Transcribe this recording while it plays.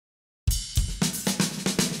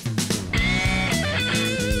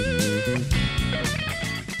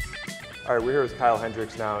All right, we're here with Kyle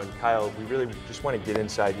Hendricks now, and Kyle, we really just want to get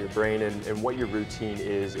inside your brain and what your routine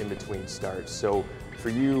is in between starts. So for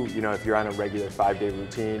you, if you're on a regular 5-day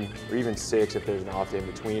routine, or even 6 if there's an off day in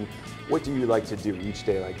between, what do you like to do each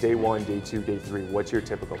day? Like day 1, day 2, day 3, what's your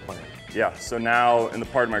typical plan? Yeah, so now in the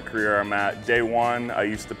part of my career I'm at, day 1, I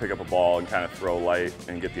used to pick up a ball and kind of throw light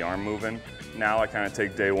and get the arm moving. Now I kind of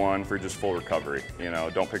take day 1 for just full recovery.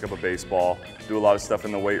 Don't pick up a baseball, do a lot of stuff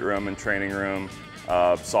in the weight room and training room,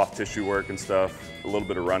 soft tissue work and stuff, a little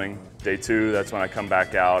bit of running. Day 2, that's when I come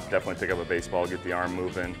back out, definitely pick up a baseball, get the arm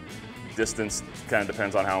moving. Distance kind of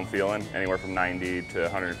depends on how I'm feeling, anywhere from 90 to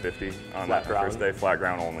 150 on that first day. Flat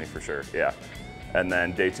ground only for sure, yeah. And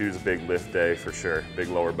then day 2 is a big lift day for sure. Big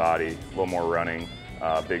lower body, a little more running,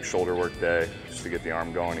 big shoulder work day just to get the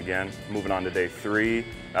arm going again. Moving on to day 3,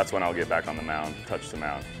 that's when I'll get back on the mound, touch the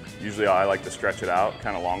mound. Usually I like to stretch it out,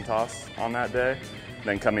 kind of long toss on that day.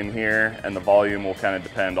 Then come in here, and the volume will kind of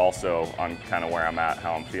depend also on kind of where I'm at,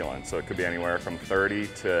 how I'm feeling. So it could be anywhere from 30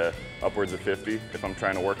 to upwards of 50 if I'm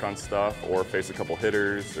trying to work on stuff or face a couple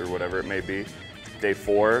hitters or whatever it may be. Day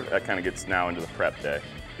 4, that kind of gets now into the prep day.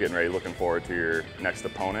 Getting ready, looking forward to your next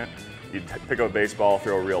opponent. You pick up a baseball,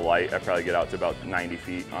 throw a real light. I probably get out to about 90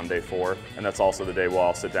 feet on day 4. And that's also the day where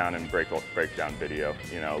I'll sit down and break down video.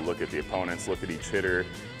 Look at the opponents, look at each hitter,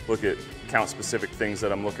 count specific things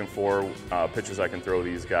that I'm looking for, pitches I can throw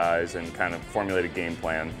these guys, and kind of formulate a game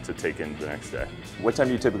plan to take into the next day. What time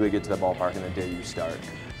do you typically get to the ballpark on the day you start?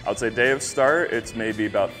 I would say day of start, it's maybe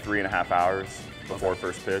about 3.5 hours before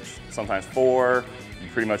first pitch. Sometimes 4. You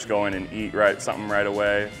pretty much go in and eat something right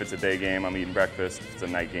away. If it's a day game, I'm eating breakfast. If it's a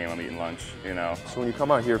night game, I'm eating lunch, So when you come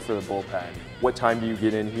out here for the bullpen, what time do you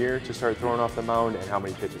get in here to start throwing off the mound, and how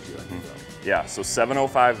many pitches do you like to throw? Yeah, so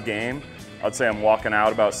 7:05 game. I'd say I'm walking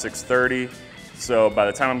out about 6:30. So by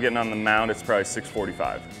the time I'm getting on the mound, it's probably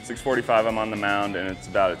 6:45. 6:45 I'm on the mound, and it's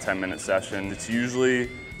about a 10-minute session. It's usually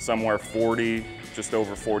somewhere 40, just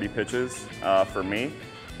over 40 pitches for me.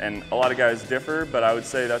 And a lot of guys differ, but I would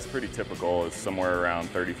say that's pretty typical, is somewhere around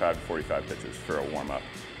 35 to 45 pitches for a warm-up.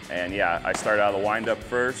 And yeah, I start out of the windup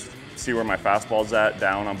first, see where my fastball's at,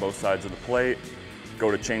 down on both sides of the plate, go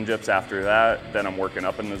to changeups after that, then I'm working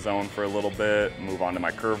up in the zone for a little bit, move on to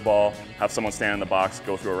my curveball, have someone stand in the box,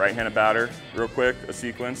 go through a right-handed batter real quick, a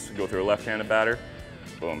sequence, go through a left-handed batter,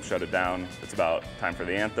 boom, shut it down. It's about time for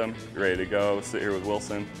the anthem, you're ready to go, sit here with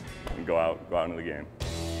Wilson, and go out into the game.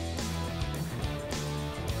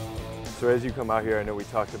 So as you come out here, I know we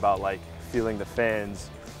talked about feeling the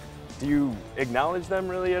fans. Do you acknowledge them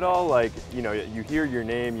really at all? You hear your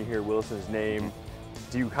name, you hear Wilson's name.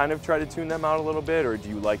 Do you kind of try to tune them out a little bit, or do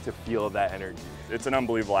you like to feel that energy? It's an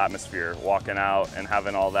unbelievable atmosphere, walking out and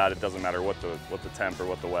having all that. It doesn't matter what the temp or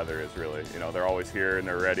what the weather is, really. They're always here and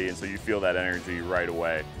they're ready, and so you feel that energy right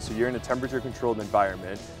away. So you're in a temperature-controlled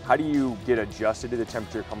environment. How do you get adjusted to the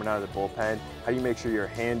temperature coming out of the bullpen? How do you make sure your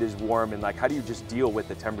hand is warm, and how do you just deal with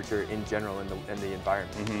the temperature in general in the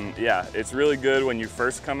environment? Yeah, it's really good when you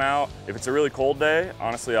first come out. If it's a really cold day,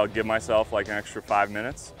 honestly, I'll give myself an extra 5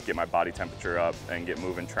 minutes, get my body temperature up and get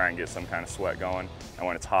moving, try and get some kind of sweat going. And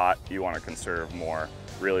when it's hot, you want to conserve more.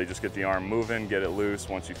 Really just get the arm moving, get it loose.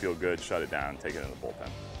 Once you feel good, shut it down, take it in the bullpen.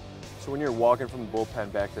 So when you're walking from the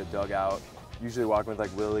bullpen back to the dugout, usually walking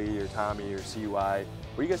with Willie or Tommy or CUI,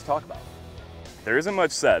 what do you guys talk about? There isn't much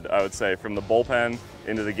said, I would say, from the bullpen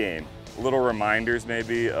into the game. Little reminders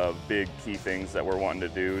maybe of big key things that we're wanting to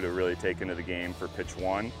do to really take into the game for pitch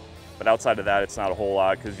 1. But outside of that, it's not a whole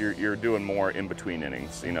lot, because you're doing more in between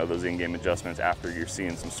innings. Those in-game adjustments after you're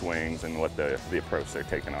seeing some swings and what the approach they're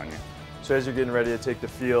taking on you. So as you're getting ready to take the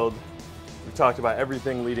field, we talked about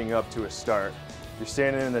everything leading up to a start. You're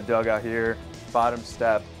standing in the dugout here, bottom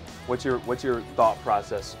step. What's your thought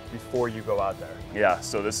process before you go out there? Yeah,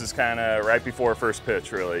 so this is kind of right before first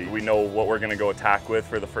pitch, really. We know what we're going to go attack with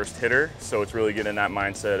for the first hitter, so it's really getting that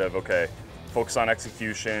mindset of, okay, focus on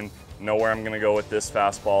execution, know where I'm going to go with this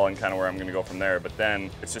fastball and kind of where I'm going to go from there. But then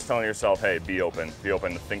it's just telling yourself, hey, be open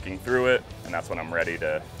to thinking through it, and that's when I'm ready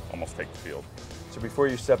to almost take the field. So before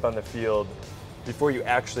you step on the field, before you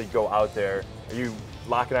actually go out there, are you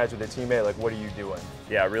locking eyes with a teammate? What are you doing?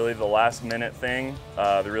 Yeah, really the last minute thing,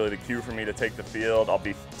 the cue for me to take the field. I'll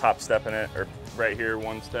be top stepping it, or right here,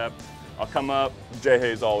 one step. I'll come up, Jay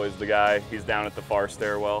Hay's always the guy. He's down at the far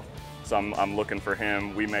stairwell, so I'm looking for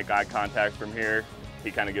him. We make eye contact from here.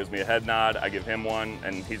 He kind of gives me a head nod, I give him one,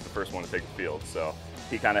 and he's the first one to take the field. So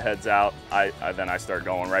he kind of heads out, then I start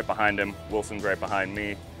going right behind him. Wilson's right behind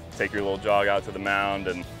me. Take your little jog out to the mound,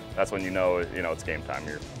 and that's when you know it's game time,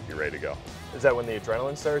 you're ready to go. Is that when the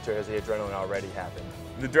adrenaline starts, or has the adrenaline already happened?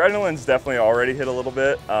 The adrenaline's definitely already hit a little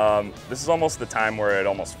bit. This is almost the time where it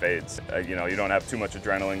almost fades. You know, you don't have too much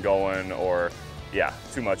adrenaline going, or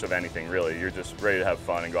too much of anything really. You're just ready to have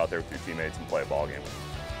fun and go out there with your teammates and play a ball game.